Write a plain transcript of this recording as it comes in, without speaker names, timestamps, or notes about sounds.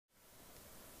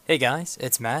Hey guys,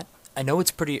 it's Matt. I know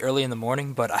it's pretty early in the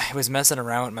morning, but I was messing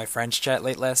around with my friend's chat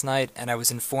late last night, and I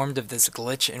was informed of this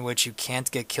glitch in which you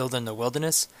can't get killed in the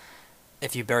wilderness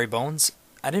if you bury bones.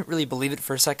 I didn't really believe it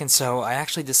for a second, so I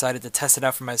actually decided to test it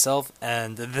out for myself,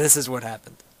 and this is what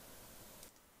happened.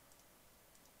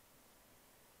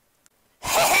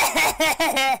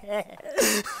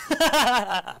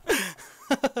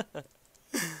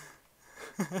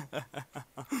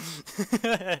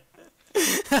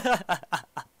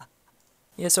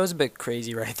 Yeah, so it was a bit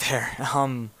crazy right there.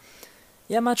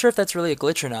 Yeah, I'm not sure if that's really a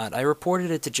glitch or not. I reported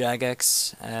it to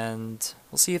jagex, and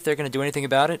we'll see if they're going to do anything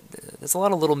about it. There's a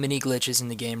lot of little mini glitches in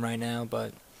the game right now,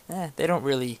 but they don't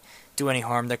really do any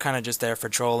harm. They're kind of just there for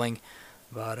trolling.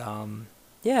 But,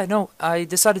 yeah, no, I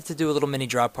decided to do a little mini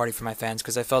drop party for my fans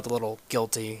because I felt a little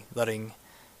guilty letting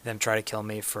them try to kill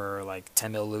me for like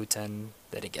 10 mil loot and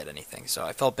they didn't get anything. So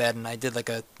I felt bad, and I did like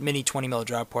a mini 20 mil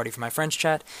drop party for my friends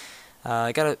chat.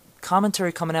 I got a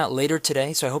commentary coming out later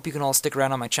today, so I hope you can all stick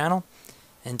around on my channel.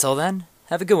 Until then,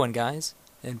 have a good one, guys,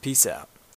 and peace out.